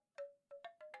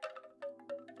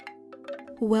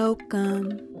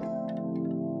Welcome.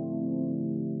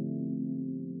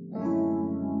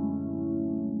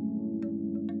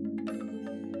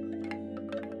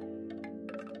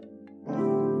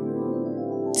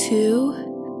 To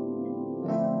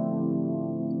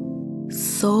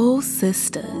Soul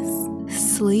Sistas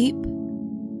Sleep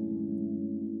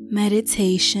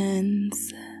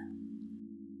Meditations.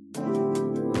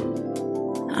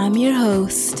 I'm your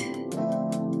host,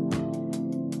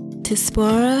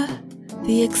 Tispora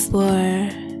the Explorer.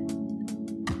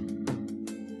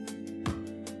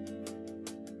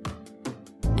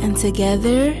 And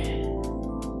together,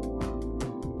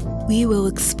 we will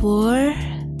explore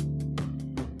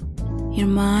your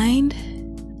mind,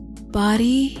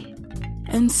 body,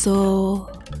 and soul.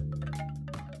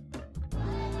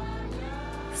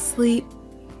 Sleep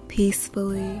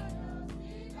peacefully.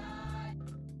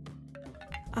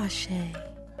 Ashe.